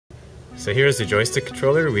So here's the joystick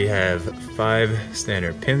controller. We have 5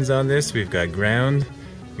 standard pins on this. We've got ground,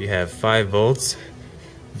 we have 5 volts,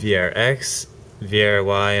 VRX,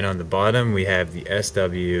 VRY, and on the bottom we have the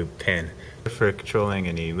SW pin. For controlling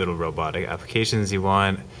any little robotic applications you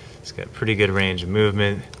want, it's got pretty good range of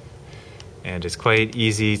movement, and it's quite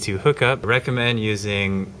easy to hook up. I recommend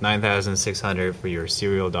using 9600 for your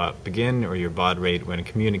serial.begin or your baud rate when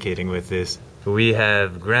communicating with this. We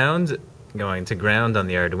have ground going to ground on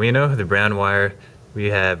the Arduino, the brown wire.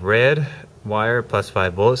 We have red wire plus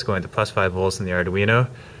 5 volts going to plus 5 volts on the Arduino.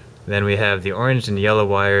 Then we have the orange and yellow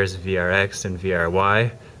wires, VRX and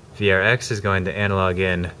VRY. VRX is going to analog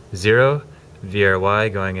in 0,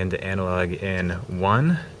 VRY going into analog in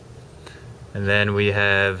 1. And then we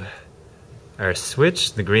have our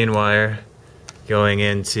switch, the green wire, going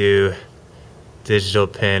into digital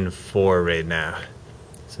pin 4 right now.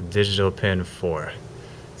 So digital pin 4.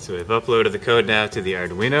 So we've uploaded the code now to the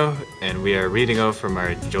Arduino, and we are reading out from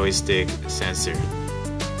our joystick sensor.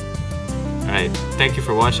 Alright, thank you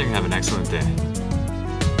for watching. Have an excellent day.